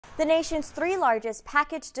The nation's three largest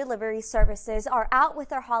package delivery services are out with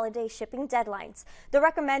their holiday shipping deadlines. The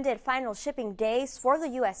recommended final shipping days for the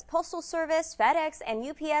U.S. Postal Service, FedEx, and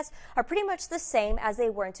UPS are pretty much the same as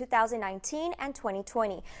they were in 2019 and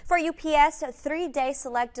 2020. For UPS, 3-day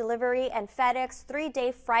select delivery and FedEx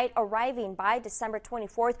 3-day freight arriving by December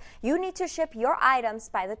 24th, you need to ship your items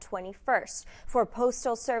by the 21st. For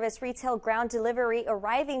Postal Service retail ground delivery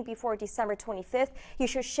arriving before December 25th, you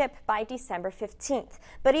should ship by December 15th.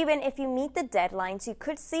 But even if you meet the deadlines, you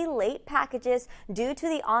could see late packages due to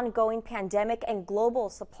the ongoing pandemic and global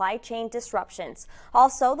supply chain disruptions.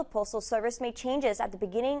 Also, the Postal Service made changes at the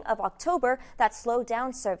beginning of October that slowed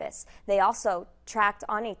down service. They also tracked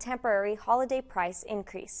on a temporary holiday price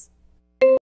increase.